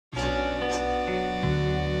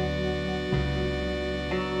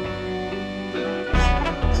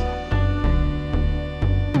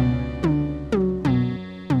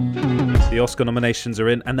Oscar nominations are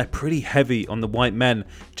in, and they're pretty heavy on the white men.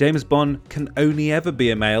 James Bond can only ever be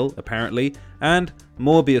a male, apparently, and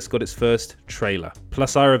Morbius got its first trailer.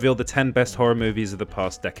 Plus, I revealed the 10 best horror movies of the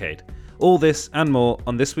past decade. All this and more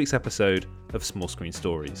on this week's episode of Small Screen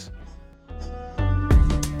Stories.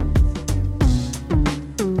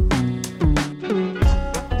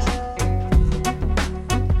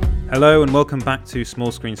 Hello and welcome back to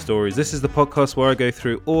Small Screen Stories. This is the podcast where I go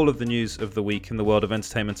through all of the news of the week in the world of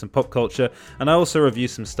entertainment and pop culture, and I also review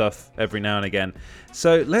some stuff every now and again.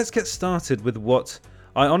 So let's get started with what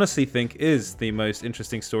I honestly think is the most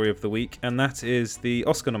interesting story of the week, and that is the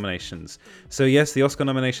Oscar nominations. So yes, the Oscar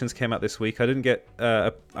nominations came out this week. I didn't get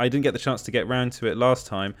the chance to get round to it last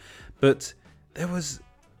time, but it was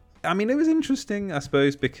interesting, I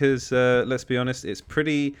suppose, because let's be honest, it's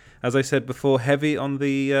pretty, as I said before, heavy on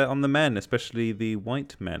the men, especially the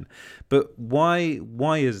white men. But why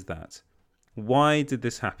is that? Why did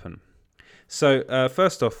this happen? So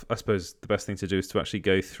first off, I suppose the best thing to do is to actually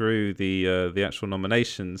go through the actual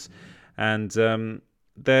nominations, and it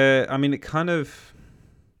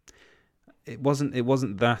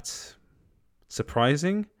wasn't that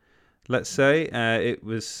surprising. Let's say it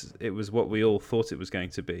was what we all thought it was going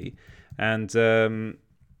to be, and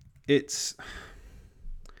it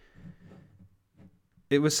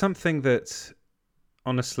was something that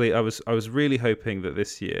honestly I was really hoping that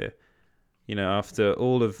this year, after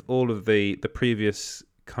all of the previous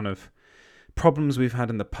kind of problems we've had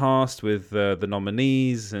in the past with the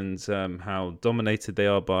nominees and how dominated they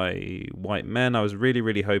are by white men, I was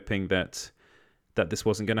really hoping that this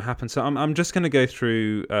wasn't going to happen. So I'm just going to go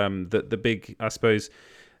through the big, I suppose,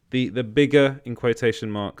 the bigger, in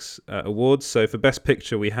quotation marks, awards. So for Best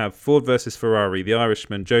Picture, we have Ford vs. Ferrari, The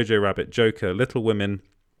Irishman, Jojo Rabbit, Joker, Little Women,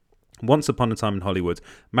 Once Upon a Time in Hollywood,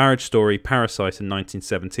 Marriage Story, Parasite, and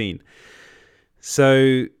 1917.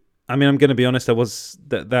 So, I'm going to be honest,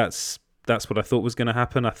 that's what I thought was going to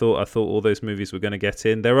happen. I thought all those movies were going to get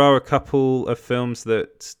in. There are a couple of films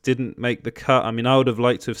that didn't make the cut. I would have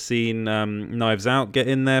liked to have seen Knives Out get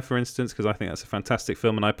in there, for instance, because I think that's a fantastic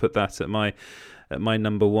film, and I put that at my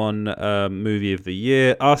number one movie of the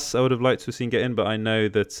year. Us, I would have liked to have seen get in, but I know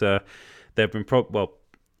that there have been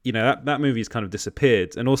that movie's kind of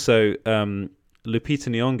disappeared, and also Lupita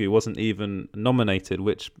Nyong'o wasn't even nominated,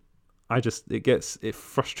 which it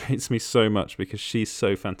frustrates me so much because she's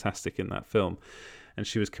so fantastic in that film, and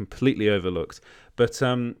she was completely overlooked. But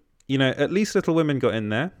at least Little Women got in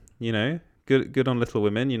there. Good on Little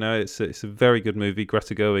Women. It's a very good movie.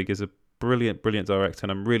 Greta Gerwig is a brilliant director,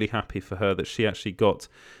 and I'm really happy for her that she actually got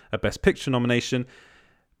a Best Picture nomination,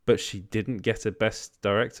 but she didn't get a Best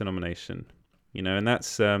Director nomination. And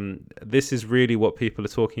that's this is really what people are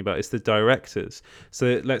talking about. It's the directors.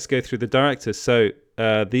 So let's go through the directors. So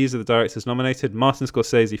these are the directors nominated: Martin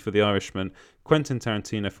Scorsese for The Irishman, Quentin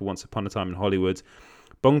Tarantino for Once Upon a Time in Hollywood,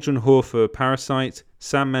 Bong Joon-ho for Parasite,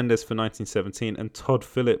 Sam Mendes for 1917, and Todd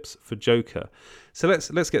Phillips for Joker. So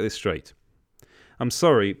let's get this straight. I'm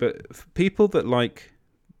sorry, but for people that like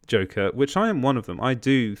Joker, which I am one of them, I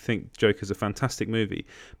do think Joker's a fantastic movie,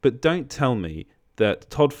 but don't tell me that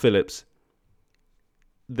Todd Phillips,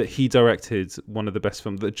 that he directed one of the best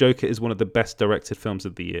films, that Joker is one of the best directed films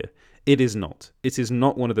of the year. It is not. It is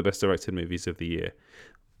not one of the best directed movies of the year.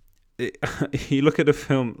 You look at a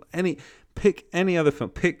film, pick any other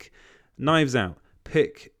film, pick Knives Out,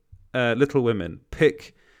 pick Little Women,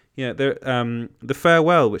 pick The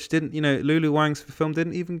Farewell, which didn't, Lulu Wang's film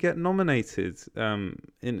didn't even get nominated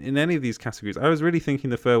in any of these categories. I was really thinking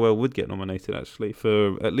The Farewell would get nominated actually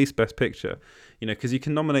for at least Best Picture, because you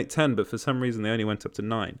can nominate 10, but for some reason they only went up to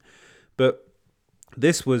 9. But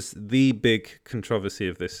this was the big controversy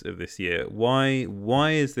of this year.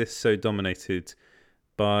 Why is this so dominated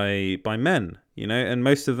by men? And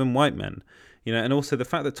most of them white men. And also the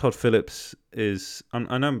fact that Todd Phillips is,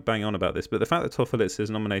 I know I'm banging on about this, but the fact that Todd Phillips is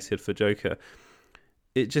nominated for Joker,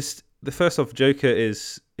 first off, Joker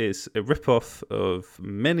is a rip-off of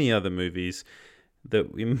many other movies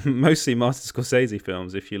mostly Martin Scorsese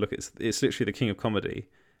films. If you look, it's literally the king of comedy,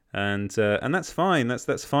 and that's fine.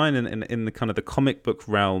 That's fine in the kind of the comic book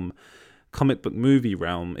movie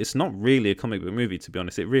realm. It's not really a comic book movie, to be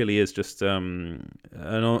honest. It really is just an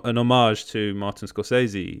homage to Martin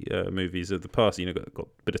Scorsese movies of the past. Got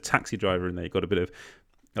a bit of Taxi Driver in there. You've got a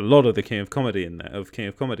lot of the King of Comedy in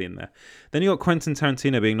there. Then you got Quentin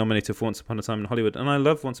Tarantino being nominated for Once Upon a Time in Hollywood, and I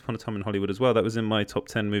love Once Upon a Time in Hollywood as well. That was in my top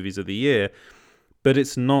 10 movies of the year, but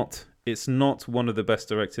it's not one of the best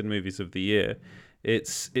directed movies of the year.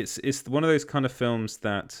 It's one of those kind of films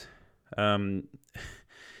that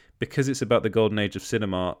because it's about the golden age of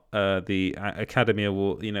cinema, the Academy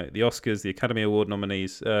Award, the Oscars, the Academy Award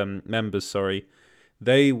nominees, members, sorry,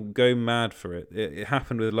 they go mad for it. It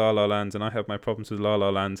happened with La La Land, and I have my problems with La La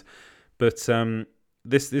Land, but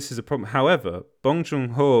this is a problem. However, Bong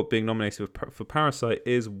Joon-ho being nominated for Parasite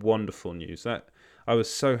is wonderful news. That I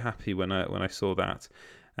was so happy when I saw that,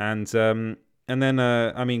 and then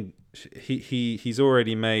I mean, he's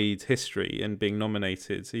already made history in being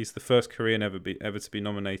nominated. He's the first Korean ever to be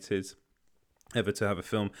nominated, ever to have a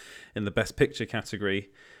film in the Best Picture category.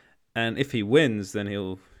 And if he wins, then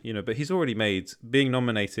he'll, but he's already made, being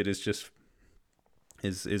nominated is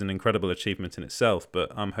an incredible achievement in itself. But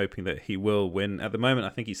I'm hoping that he will win. At the moment,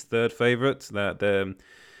 I think he's third favourite. That the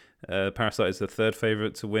Parasite is the third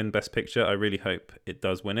favourite to win Best Picture. I really hope it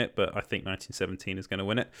does win it, but I think 1917 is going to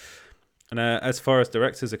win it. And as far as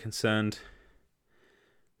directors are concerned,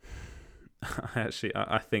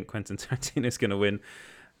 I think Quentin Tarantino is going to win.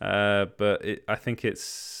 But I think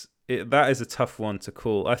that is a tough one to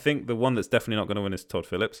call. I think the one that's definitely not going to win is Todd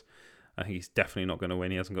Phillips. I think he's definitely not going to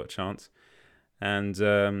win. He hasn't got a chance. And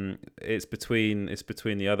it's between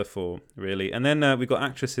the other four, really. And then we've got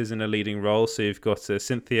actresses in a leading role. So you've got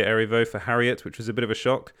Cynthia Erivo for Harriet, which was a bit of a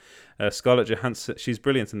shock. Scarlett Johansson, she's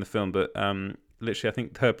brilliant in the film, but literally I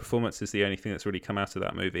think her performance is the only thing that's really come out of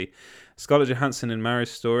that movie. Scarlett Johansson in Marriage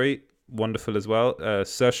Story, wonderful as well.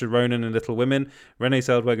 Saoirse Ronan in Little Women, Renee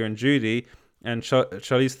Zellweger in Judy, and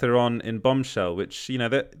Charlize Theron in Bombshell, which,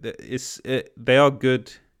 they are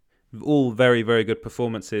good, all very, very good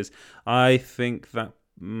performances. I think that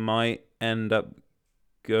might end up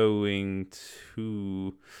going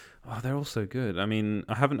to... Oh, they're all so good. I mean,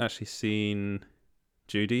 I haven't actually seen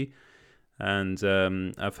Judy, and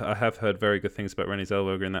I have heard very good things about Renée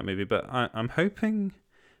Zellweger in that movie, but I'm hoping...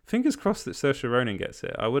 Fingers crossed that Saoirse Ronan gets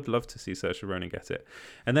it. I would love to see Saoirse Ronan get it.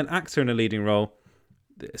 And then actor in a leading role,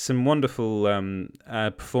 some wonderful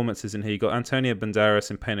performances in here. You got Antonio Banderas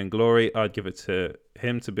in Pain and Glory. I'd give it to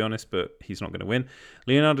him, to be honest, but he's not going to win.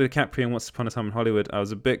 Leonardo DiCaprio in Once Upon a Time in Hollywood. I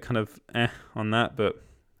was a bit kind of on that, but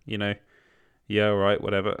yeah, all right,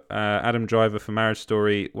 whatever. Adam Driver for Marriage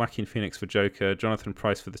Story, Joaquin Phoenix for Joker, Jonathan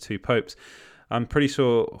Pryce for The Two Popes. I'm pretty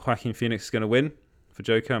sure Joaquin Phoenix is going to win for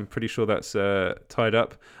Joker. I'm pretty sure that's tied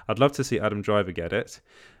up. I'd love to see Adam Driver get it.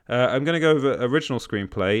 I'm going to go over original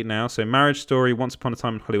screenplay now. So Marriage Story, Once Upon a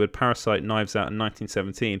Time in Hollywood, Parasite, Knives Out, and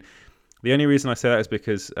 1917. The only reason I say that is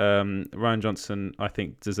because Rian Johnson, I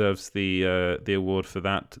think, deserves the award for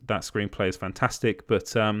that. That screenplay is fantastic.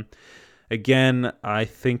 But again, I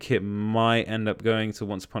think it might end up going to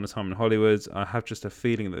Once Upon a Time in Hollywood. I have just a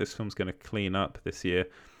feeling that this film's going to clean up this year.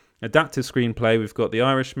 Adaptive screenplay, we've got The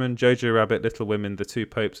Irishman, Jojo Rabbit, Little Women, The Two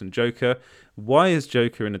Popes, and Joker. Why is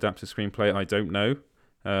Joker an adaptive screenplay? I don't know.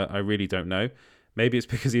 I really don't know. Maybe it's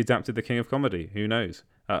because he adapted The King of Comedy. Who knows?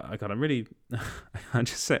 I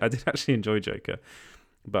just say I did actually enjoy Joker,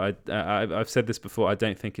 but I've said this before. I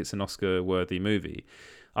don't think it's an Oscar-worthy movie.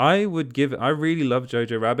 I really love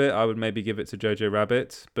Jojo Rabbit. I would maybe give it to Jojo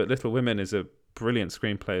Rabbit, but Little Women is a brilliant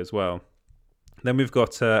screenplay as well. Then we've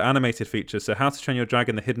got animated features. So How to Train Your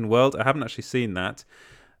Dragon: The Hidden World. I haven't actually seen that.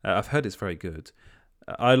 I've heard it's very good.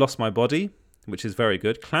 I Lost My Body, which is very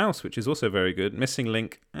good. Klaus, which is also very good. Missing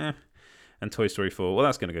Link, and Toy Story 4. Well,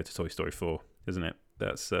 that's going to go to Toy Story 4, isn't it?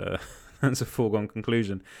 That's that's a foregone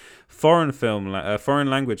conclusion. Foreign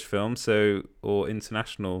language film, or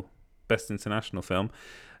international, best international film.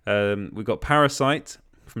 We've got Parasite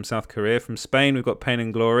from South Korea. From Spain, we've got Pain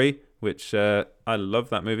and Glory, which I love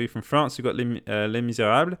that movie. From France, we've got Les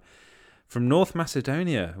Miserables. From North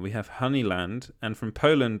Macedonia, we have Honeyland. And from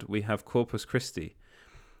Poland, we have Corpus Christi.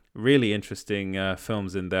 Really interesting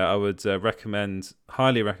films in there. I would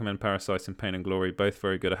highly recommend Parasite and Pain and Glory. Both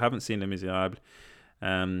very good. I haven't seen Les Miserables.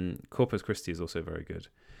 Corpus Christi is also very good.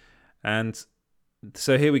 And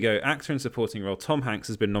so here we go. Actor in supporting role. Tom Hanks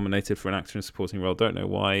has been nominated for an actor in supporting role. Don't know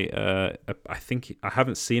why. I think I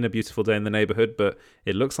haven't seen A Beautiful Day in the Neighborhood, but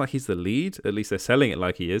it looks like he's the lead. At least they're selling it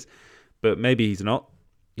like he is. But maybe he's not.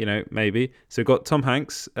 Maybe. So we've got Tom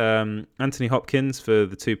Hanks, Anthony Hopkins for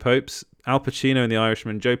The Two Popes, Al Pacino in The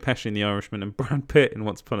Irishman, Joe Pesci in The Irishman, and Brad Pitt in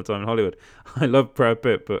Once Upon a Time in Hollywood. I love Brad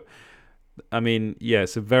Pitt, but I mean, yeah,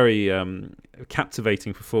 it's a very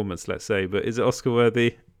captivating performance, let's say. But is it Oscar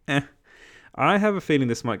worthy? I have a feeling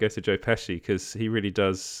this might go to Joe Pesci because he really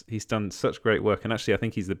does. He's done such great work, and actually, I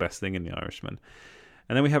think he's the best thing in The Irishman.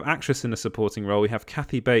 And then we have actress in a supporting role. We have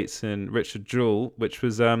Kathy Bates and Richard Jewell, which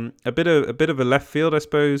was a bit of a left field, I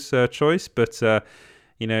suppose, choice. But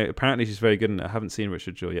apparently she's very good in it. I haven't seen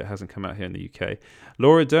Richard Jewell yet; it hasn't come out here in the UK.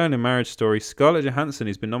 Laura Dern in Marriage Story. Scarlett Johansson,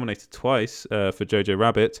 who's been nominated twice for Jojo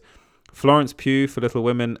Rabbit. Florence Pugh for Little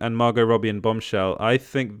Women and Margot Robbie in Bombshell. I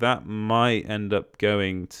think that might end up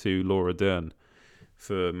going to Laura Dern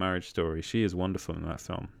for Marriage Story. She is wonderful in that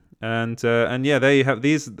film. And yeah, there you have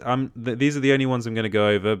these. These are the only ones I'm going to go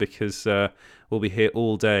over because we'll be here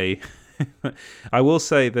all day. I will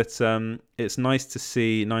say that it's nice to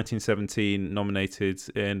see 1917 nominated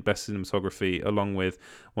in Best Cinematography, along with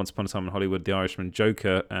Once Upon a Time in Hollywood, The Irishman,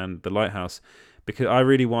 Joker, and The Lighthouse. Because I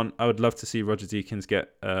would love to see Roger Deakins get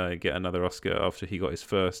another Oscar after he got his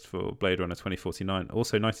first for Blade Runner 2049.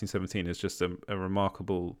 Also, 1917 is just a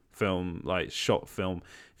remarkable film, like shot film.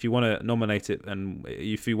 If you want to nominate it and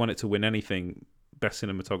if you want it to win anything, Best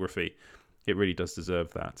Cinematography, it really does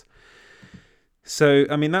deserve that. So,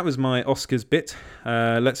 I mean, that was my Oscars bit.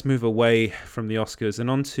 Let's move away from the Oscars and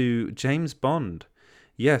on to James Bond.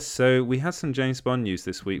 Yes, so we had some James Bond news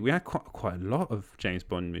this week. We had quite a lot of James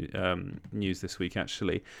Bond news this week,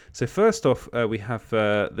 actually. So first off, we have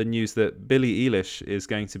the news that Billie Eilish is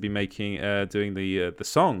going to be doing the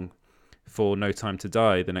song for No Time to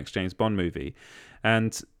Die, the next James Bond movie.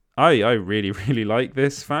 And I really, really like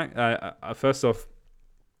this fact. First off,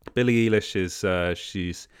 Billie Eilish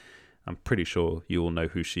she's... I'm pretty sure you all know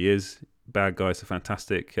who she is. Bad Guy's a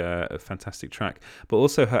fantastic track, but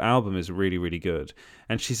also her album is really, really good,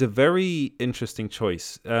 and she's a very interesting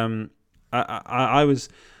choice. I was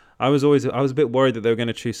a bit worried that they were going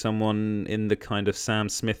to choose someone in the kind of Sam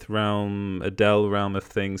Smith realm, Adele realm of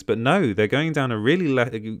things, but no, they're going down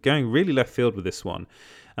going really left field with this one.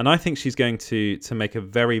 And I think she's going to make a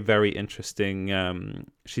very, very interesting...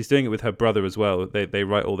 she's doing it with her brother as well. They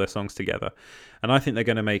write all their songs together. And I think they're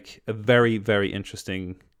going to make a very, very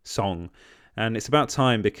interesting song. And it's about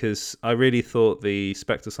time because I really thought the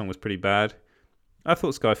Spectre song was pretty bad. I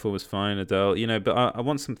thought Skyfall was fine, Adele, but I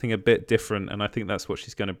want something a bit different, and I think that's what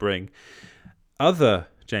she's going to bring. Other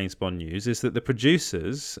James Bond news is that the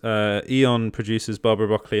producers, Eon producers Barbara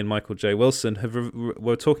Broccoli and Michael J. Wilson,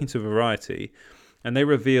 were talking to Variety. And they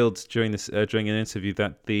revealed during an interview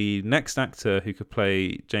that the next actor who could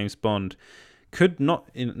play James Bond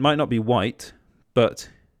might not be white, but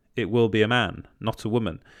it will be a man, not a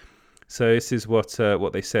woman. So this is what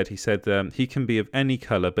they said. He said he can be of any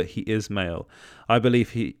color, but he is male. I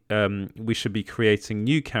believe we should be creating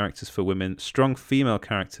new characters for women, strong female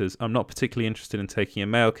characters. I'm not particularly interested in taking a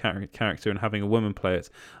male character and having a woman play it.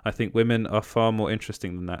 I think women are far more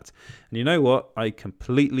interesting than that. And you know what? I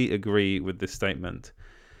completely agree with this statement.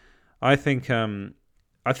 I think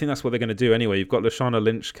that's what they're going to do anyway. You've got Lashana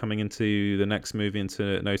Lynch coming into the next movie,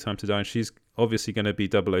 into No Time to Die, and she's obviously going to be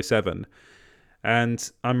 007.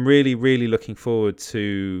 And I'm really, really looking forward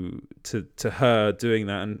to her doing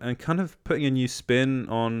that and kind of putting a new spin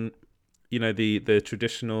on, the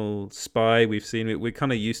traditional spy we've seen. We're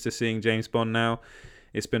kind of used to seeing James Bond now.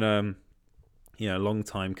 It's been a long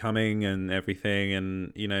time coming and everything,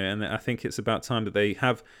 and and I think it's about time that they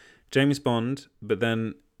have James Bond, but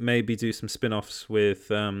then maybe do some spin-offs with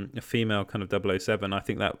a female kind of 007. I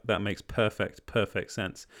think that makes perfect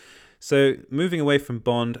sense. So moving away from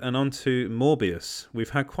Bond and on to Morbius. We've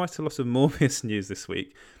had quite a lot of Morbius news this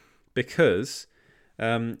week because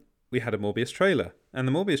we had a Morbius trailer. And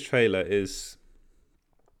the Morbius trailer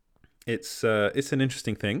it's an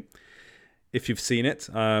interesting thing. If you've seen it,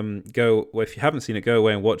 if you haven't seen it, go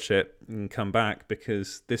away and watch it and come back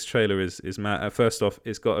because this trailer is first off,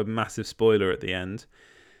 it's got a massive spoiler at the end.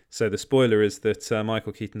 So the spoiler is that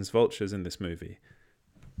Michael Keaton's Vulture's in this movie.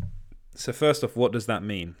 So first off, what does that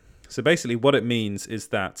mean? So basically what it means is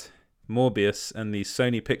that Morbius and these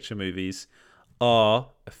Sony Picture movies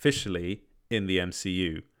are officially in the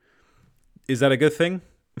MCU. Is that a good thing?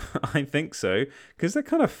 I think so, because they're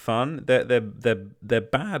kind of fun. They're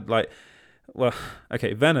bad.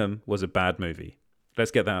 Venom was a bad movie.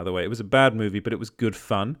 Let's get that out of the way. It was a bad movie, but it was good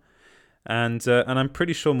fun. And I'm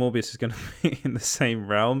pretty sure Morbius is going to be in the same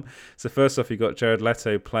realm. So first off, you got Jared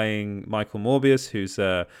Leto playing Michael Morbius, who's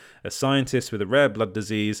a scientist with a rare blood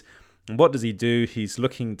disease. And what does he do? He's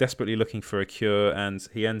desperately looking for a cure, and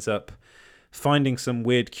he ends up finding some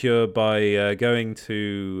weird cure by going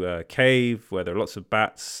to a cave where there are lots of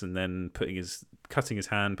bats, and then putting his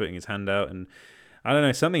hand out, and I don't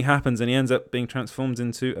know, something happens, and he ends up being transformed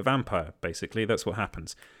into a vampire. Basically, that's what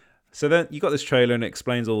happens. So then you got this trailer and it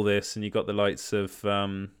explains all this, and you got the lights of,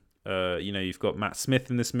 you've got Matt Smith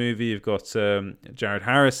in this movie, you've got Jared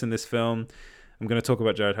Harris in this film. I'm going to talk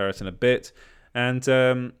about Jared Harris in a bit, and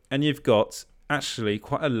you've got actually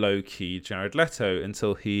quite a low key Jared Leto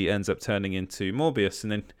until he ends up turning into Morbius,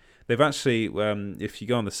 and then they've actually, if you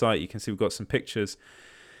go on the site, you can see we've got some pictures.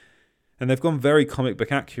 And they've gone very comic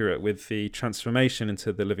book accurate with the transformation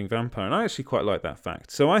into the living vampire, and I actually quite like that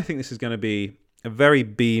fact. So I think this is going to be a very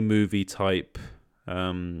B movie type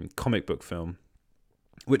comic book film,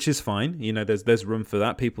 which is fine. You know, there's room for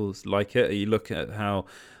that. People like it. You look at how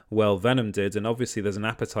well Venom did, and obviously there's an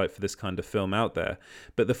appetite for this kind of film out there.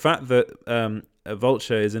 But the fact that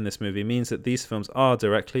Vulture is in this movie means that these films are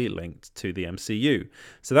directly linked to the MCU.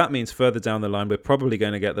 So that means further down the line, we're probably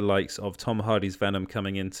going to get the likes of Tom Hardy's Venom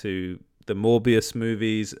coming into the Morbius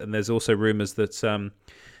movies, and there's also rumors that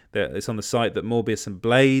it's on the site that Morbius and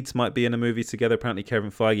Blade might be in a movie together. Apparently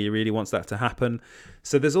Kevin Feige really wants that to happen.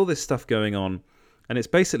 So there's all this stuff going on. And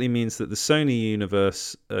it basically means that the Sony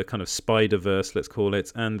universe, kind of Spider-Verse, let's call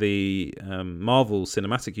it, and the Marvel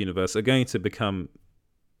Cinematic Universe are going to become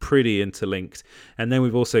pretty interlinked. And then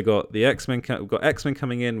we've also got the X-Men. We've got X-Men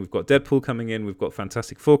coming in. We've got Deadpool coming in. We've got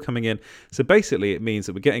Fantastic Four coming in. So basically, it means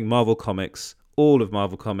that we're getting Marvel Comics, all of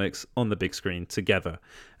Marvel Comics, on the big screen together,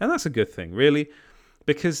 and that's a good thing, really.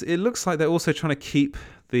 Because it looks like they're also trying to keep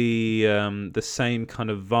the same kind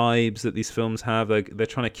of vibes that these films have. They're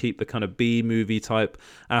trying to keep the kind of B movie type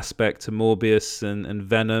aspect to Morbius and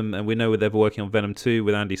Venom, and we know they're working on Venom 2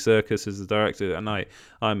 with Andy Serkis as the director. And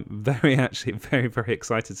I'm very very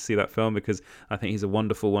excited to see that film, because I think he's a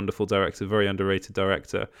wonderful director, very underrated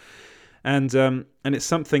director. And it's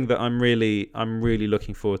something that I'm really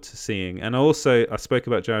looking forward to seeing. And I spoke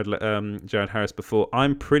about Jared Harris before.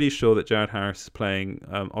 I'm pretty sure that Jared Harris is playing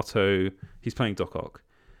Otto. He's playing Doc Ock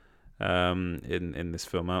in this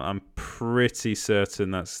film. I'm pretty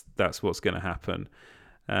certain that's what's going to happen.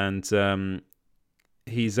 And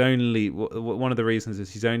he's only one of the reasons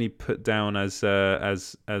is he's only put down as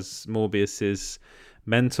Morbius's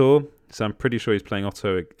mentor. So I'm pretty sure he's playing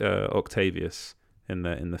Otto Octavius in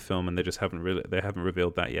the film, and they just haven't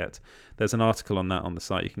revealed that yet. There's an article on that on the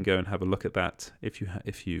site. You can go and have a look at that if you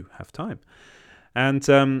have time. And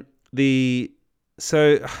I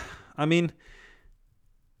mean,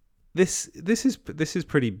 this is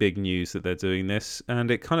pretty big news that they're doing this, and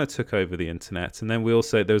it kind of took over the internet. And then there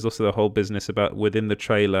was also the whole business about, within the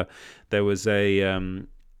trailer there was a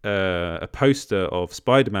poster of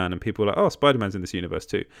Spider-Man, and people were like, oh, Spider-Man's in this universe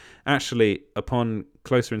too. Actually, upon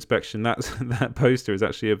closer inspection, that poster is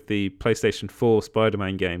actually of the PlayStation 4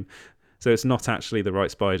 Spider-Man game, so it's not actually the right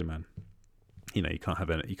Spider-Man. You know, you can't have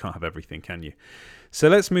everything, can you? So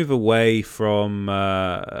let's move away from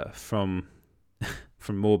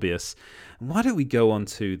Morbius. Why don't we go on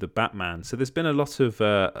to the Batman? So there's been a lot of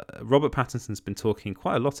Robert Pattinson's been talking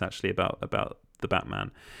quite a lot actually about the Batman.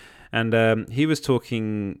 And he was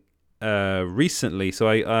talking recently,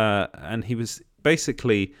 and he was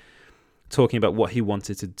basically talking about what he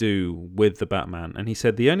wanted to do with the Batman. And he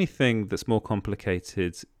said the only thing that's more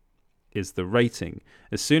complicated is the rating.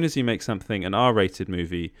 As soon as you make something an R-rated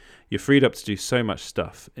movie, you're freed up to do so much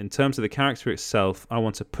stuff. In terms of the character itself, I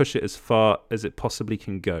want to push it as far as it possibly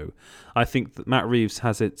can go. I think that Matt Reeves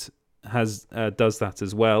does that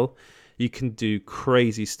as well. You can do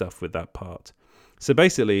crazy stuff with that part. So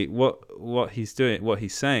basically, what he's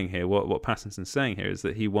saying here, what Pattinson's saying here, is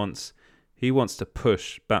that he wants to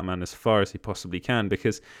push Batman as far as he possibly can,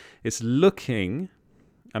 because it's looking,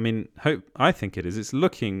 I think it is. It's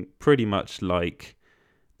looking pretty much like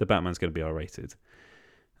the Batman's going to be R-rated,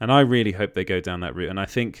 and I really hope they go down that route. And I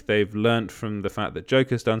think they've learnt from the fact that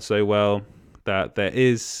Joker's done so well that there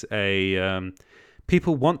is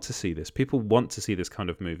people want to see this. People want to see this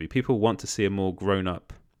kind of movie. People want to see a more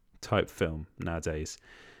grown-up type film nowadays,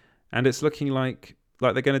 and it's looking like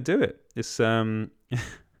they're going to do it. It's and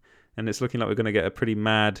it's looking like we're going to get a pretty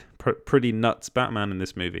mad, pretty nuts Batman in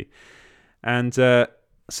this movie. And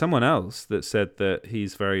someone else that said that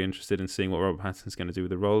he's very interested in seeing what Robert Pattinson's going to do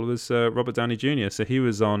with the role was Robert Downey Jr. So he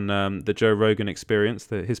was on the Joe Rogan Experience,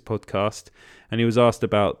 his podcast, and he was asked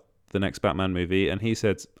about the next Batman movie, and he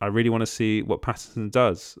said, I really want to see what Pattinson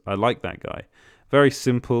does. I like that guy. Very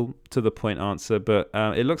simple, to the point answer, but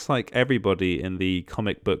it looks like everybody in the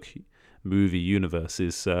comic book movie universe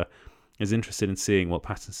is interested in seeing what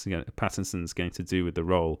Pattinson's going to do with the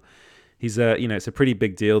role. He's it's a pretty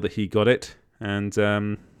big deal that he got it, and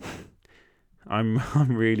I'm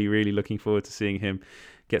really looking forward to seeing him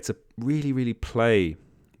get to really play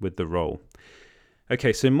with the role.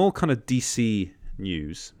 Okay, so more kind of DC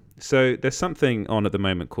news. So there's something on at the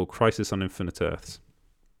moment called Crisis on Infinite Earths.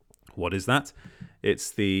 What is that?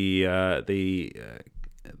 It's the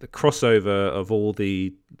crossover of all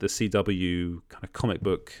the CW kind of comic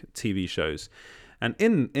book TV shows, and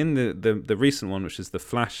in the recent one, which is the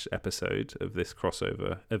Flash episode of this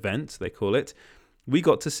crossover event, they call it, we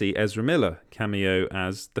got to see Ezra Miller cameo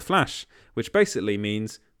as the Flash, which basically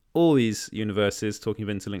means all these universes, talking of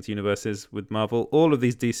interlinked universes with Marvel, all of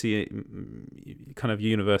these DC kind of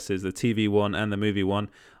universes, the TV one and the movie one,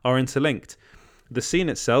 are interlinked. The scene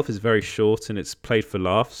itself is very short and it's played for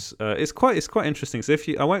laughs. It's quite interesting. So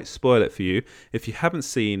I won't spoil it for you. If you haven't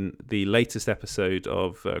seen the latest episode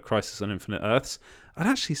of Crisis on Infinite Earths, I'd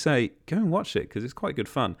actually say go and watch it because it's quite good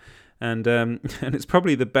fun, and and it's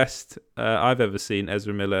probably the best I've ever seen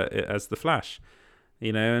Ezra Miller as the Flash.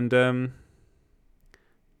 And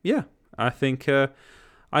yeah, I think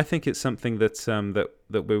it's something that it's that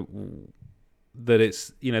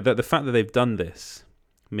the fact that they've done this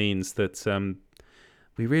means that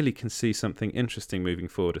we really can see something interesting moving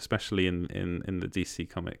forward, especially in the DC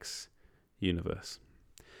Comics universe.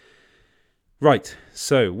 Right.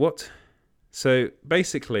 So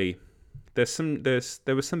basically,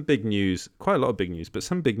 there was some big news, quite a lot of big news, but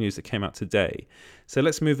some big news that came out today. So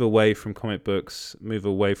let's move away from comic books, move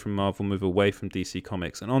away from Marvel, move away from DC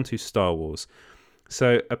Comics, and onto Star Wars.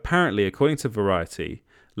 So apparently, according to Variety,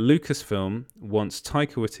 Lucasfilm wants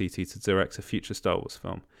Taika Waititi to direct a future Star Wars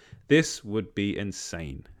film. This would be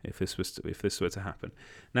insane if this were to happen.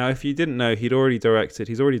 Now, if you didn't know, he's already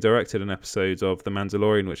directed an episode of The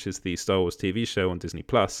Mandalorian, which is the Star Wars TV show on Disney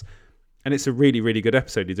Plus, and it's a really, really good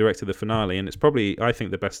episode. He directed the finale, and it's probably, I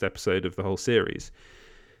think, the best episode of the whole series.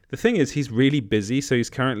 The thing is, he's really busy, so he's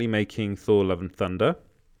currently making Thor: Love and Thunder.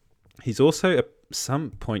 He's also at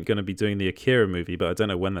some point going to be doing the Akira movie, but I don't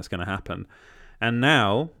know when that's going to happen. And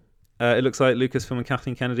now it looks like Lucasfilm and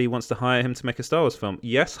Kathleen Kennedy wants to hire him to make a Star Wars film.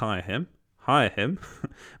 Yes, hire him,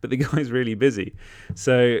 but the guy's really busy.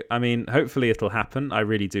 So, I mean, hopefully it'll happen. I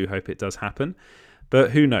really do hope it does happen. But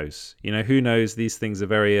who knows? Who knows? These things are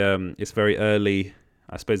very. It's very early.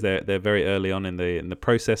 I suppose they're very early on in the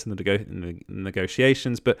process and the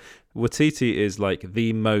negotiations. But Waititi is like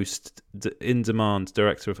the most in demand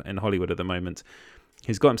director in Hollywood at the moment.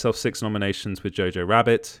 He's got himself 6 nominations with Jojo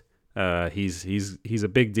Rabbit. He's a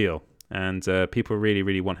big deal, and people really,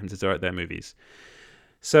 really want him to direct their movies.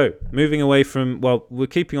 So moving away from, we're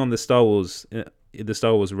keeping on the Star Wars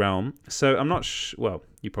realm. So I'm not well,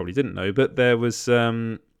 you probably didn't know, but there was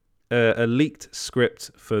a leaked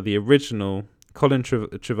script for the original Colin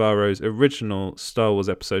Trevorrow's original Star Wars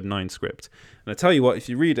Episode 9 script. And I tell you what, if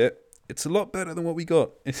you read it, it's a lot better than what we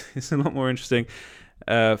got. It's a lot more interesting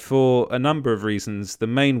for a number of reasons. The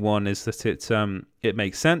main one is that it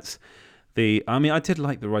makes sense. I did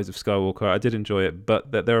like The Rise of Skywalker. I did enjoy it,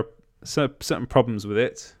 but that there are certain problems with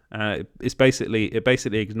it. It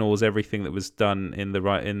basically ignores everything that was done in the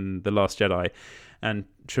Last Jedi, and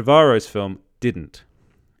Trevorrow's film didn't,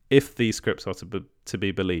 if these scripts are to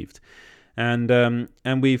be believed. And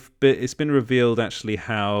it's been revealed actually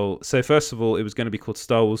how. So first of all, it was going to be called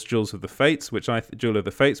Star Wars: Duel of the Fates, which I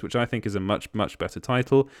think is a much better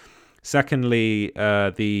title. Secondly,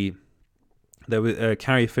 there was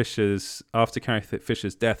Carrie Fisher's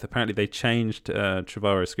death. Apparently, they changed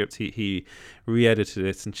Trevorrow's script. He re-edited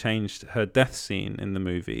it and changed her death scene in the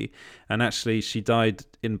movie, and actually she died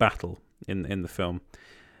in battle in the film,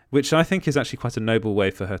 which I think is actually quite a noble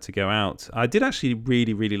way for her to go out. I did actually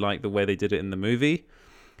really, really like the way they did it in the movie.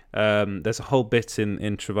 There's a whole bit in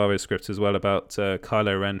Trevorrow's script as well about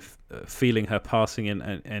Kylo Ren feeling her passing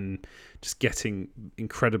and just getting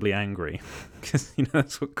incredibly angry, because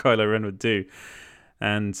that's what Kylo Ren would do.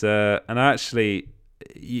 And actually,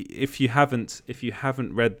 if you haven't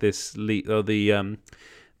read this leak or the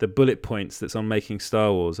bullet points that's on Making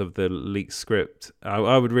Star Wars of the leaked script,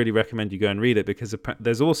 I would really recommend you go and read it, because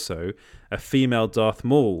there's also a female Darth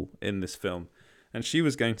Maul in this film, and she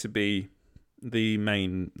was going to be the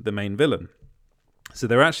main villain. So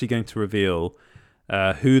they're actually going to reveal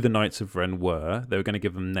who the Knights of Ren were. They were going to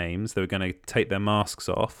give them names. They were going to take their masks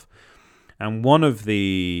off, and one of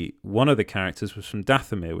the characters was from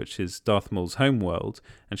Dathomir, which is Darth Maul's homeworld,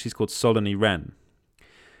 and she's called Solony Wren.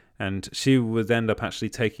 And she would end up actually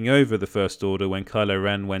taking over the First Order when Kylo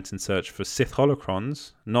Ren went in search for Sith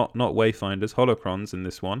holocrons, not Wayfinders, holocrons in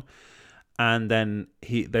this one. And then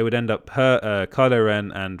they would end up, Kylo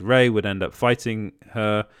Ren and Rey would end up fighting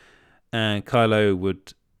her, and Kylo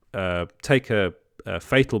would take a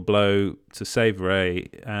fatal blow to save Rey,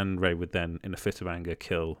 and Rey would then, in a fit of anger,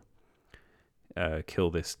 kill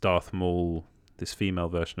this Darth Maul, this female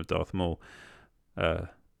version of Darth Maul.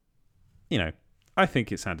 I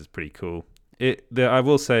think it sounded pretty cool. I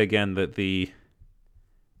will say again that the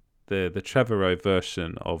Trevorrow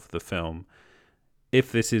version of the film,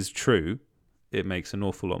 if this is true, it makes an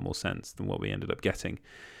awful lot more sense than what we ended up getting.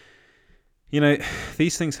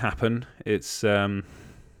 These things happen. It's they'd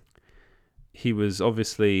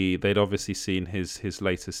obviously seen his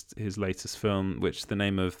latest film, which the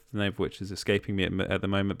name of which is escaping me at the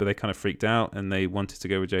moment, but they kind of freaked out and they wanted to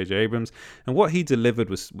go with J.J. Abrams, and what he delivered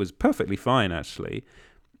was perfectly fine. Actually,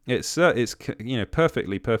 it's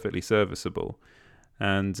perfectly serviceable.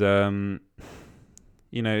 And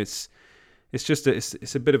it's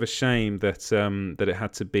a bit of a shame that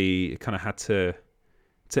it kind of had to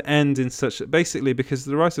end in such, basically because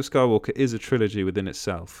The Rise of Skywalker is a trilogy within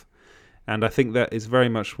itself. And I think that is very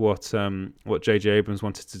much what J.J. Abrams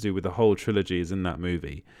wanted to do with the whole trilogy is in that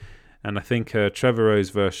movie. And I think Trevorrow's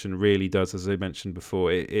version really does, as I mentioned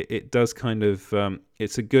before, it does kind of,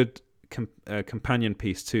 it's a good companion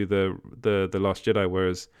piece to the Last Jedi,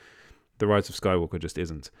 whereas The Rise of Skywalker just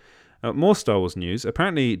isn't. More Star Wars news.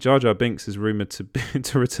 Apparently, Jar Jar Binks is rumored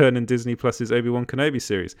to return in Disney Plus's Obi-Wan Kenobi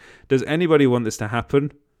series. Does anybody want this to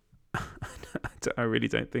happen? I really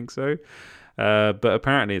don't think so. But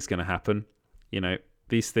apparently, it's going to happen.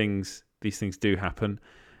 These things do happen,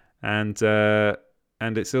 and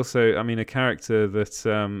it's also, I mean, a character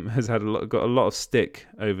that has got a lot of stick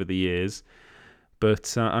over the years.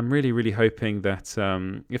 But I'm really, really hoping that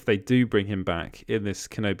if they do bring him back in this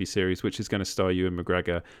Kenobi series, which is going to star Ewan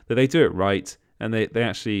McGregor, that they do it right and they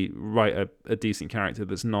actually write a decent character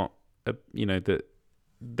that's not, that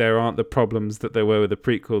there aren't the problems that there were with the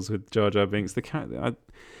prequels with Jar Jar Binks. The character,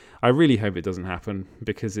 I really hope it doesn't happen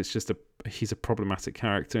because it's just he's a problematic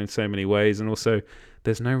character in so many ways, and also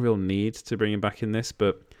there's no real need to bring him back in this.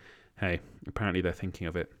 But hey, apparently they're thinking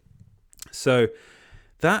of it. So.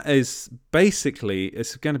 That is basically,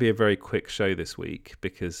 it's going to be a very quick show this week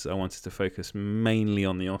because I wanted to focus mainly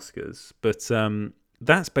on the Oscars. But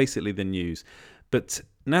that's basically the news. But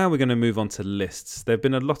now we're going to move on to lists. There have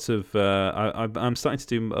been a lot of, I'm starting to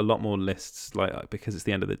do a lot more lists because it's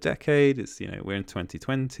the end of the decade. It's, we're in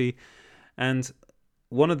 2020. And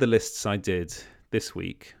one of the lists I did this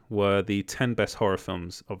week were the 10 best horror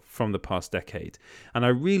films from the past decade. And I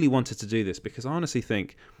really wanted to do this because I honestly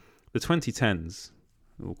think the 2010s,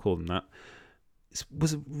 we'll call them that,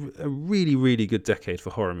 was a really, really good decade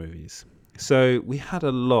for horror movies. So we had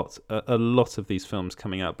a lot of these films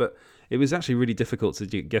coming out, but it was actually really difficult to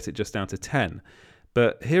get it just down to 10.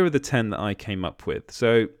 But here are the 10 that I came up with.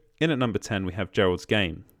 So in at number 10, we have Gerald's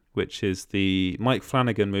Game, which is the Mike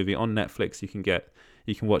Flanagan movie on Netflix. You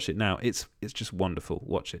can watch it now. It's just wonderful.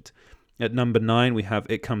 Watch it. At number 9, we have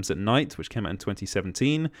It Comes at Night, which came out in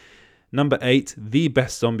 2017. Number 8, the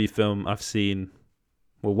best zombie film I've seen.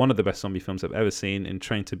 Well, one of the best zombie films I've ever seen, in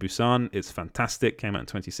Train to Busan. It's fantastic. Came out in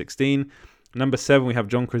 2016. Number 7, we have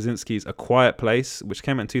John Krasinski's A Quiet Place, which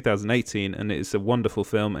came out in 2018, and it is a wonderful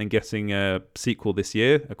film and getting a sequel this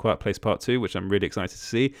year, A Quiet Place Part 2, which I'm really excited to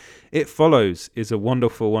see. It Follows is a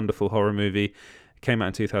wonderful, wonderful horror movie. It came out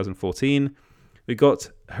in 2014. We got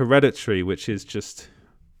Hereditary, which is just...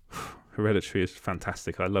 Hereditary is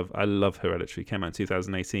fantastic. I love Hereditary. Came out in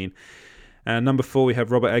 2018. Number 4, we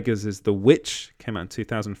have Robert Eggers' The Witch, came out in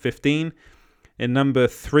 2015. In number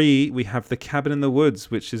 3, we have The Cabin in the Woods,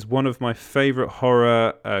 which is one of my favourite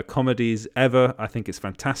horror comedies ever. I think it's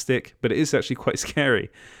fantastic, but it is actually quite scary.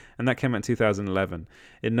 And that came out in 2011.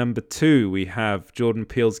 In number 2, we have Jordan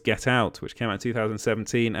Peele's Get Out, which came out in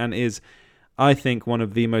 2017 and is, I think, one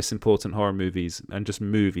of the most important horror movies and just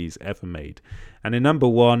movies ever made. And in number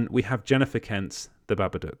 1, we have Jennifer Kent's The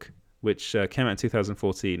Babadook, which came out in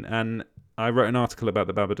 2014. And I wrote an article about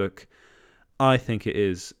The Babadook. I think it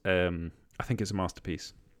is. I think it's a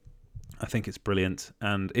masterpiece. I think it's brilliant.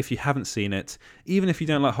 And if you haven't seen it, even if you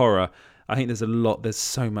don't like horror, I think there's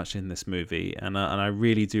so much in this movie, and I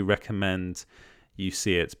really do recommend you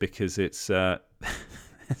see it because it's there's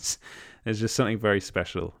just something very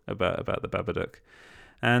special about The Babadook.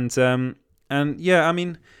 And yeah, I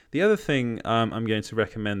mean, the other thing I'm going to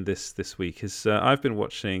recommend this week is I've been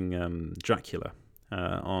watching Dracula.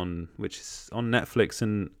 Which is on Netflix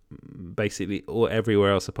and basically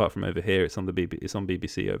everywhere else apart from over here. It's on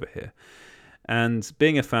BBC over here. And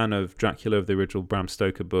being a fan of Dracula, of the original Bram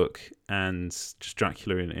Stoker book, and just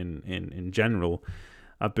Dracula in general,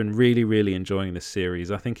 I've been really, really enjoying this series.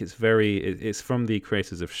 I think it's from the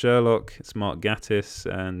creators of Sherlock. It's Mark Gatiss,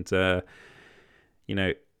 and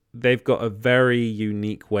they've got a very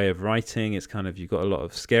unique way of writing. It's kind of, you've got a lot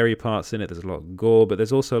of scary parts in it. There's a lot of gore, but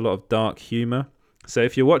there's also a lot of dark humor. So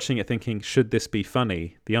if you're watching it thinking, should this be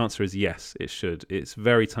funny? The answer is yes, it should. It's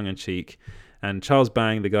very tongue-in-cheek. And Charles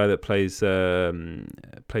Bang, the guy that plays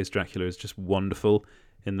Dracula, is just wonderful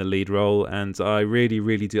in the lead role. And I really,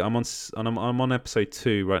 really do. I'm on episode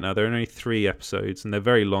 2 right now. There are only 3 episodes, and they're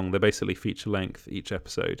very long. They're basically feature-length, each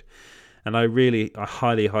episode. And I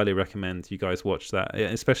highly, highly recommend you guys watch that,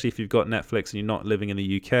 especially if you've got Netflix and you're not living in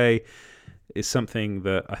the UK. It's something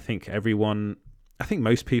that I think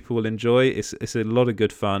most people will enjoy. It's a lot of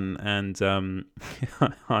good fun, and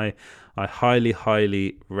I highly,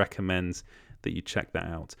 highly recommend that you check that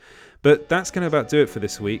out. But that's going to about do it for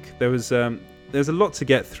this week. There was there's a lot to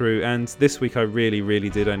get through, and this week I really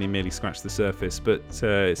did only merely scratch the surface, but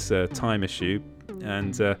it's a time issue,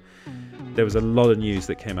 and there was a lot of news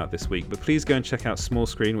that came out this week. But please go and check out Small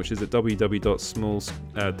Screen, which is at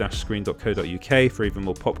www.small-screen.co.uk for even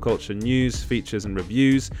more pop culture news, features and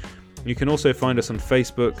reviews. You can also find us on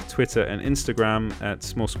Facebook, Twitter and Instagram at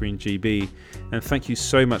Small Screen GB. And thank you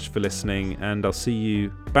so much for listening, and I'll see you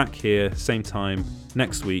back here same time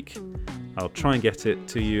next week. I'll try and get it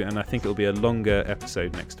to you, and I think it'll be a longer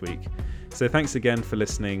episode next week. So thanks again for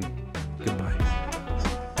listening. Goodbye.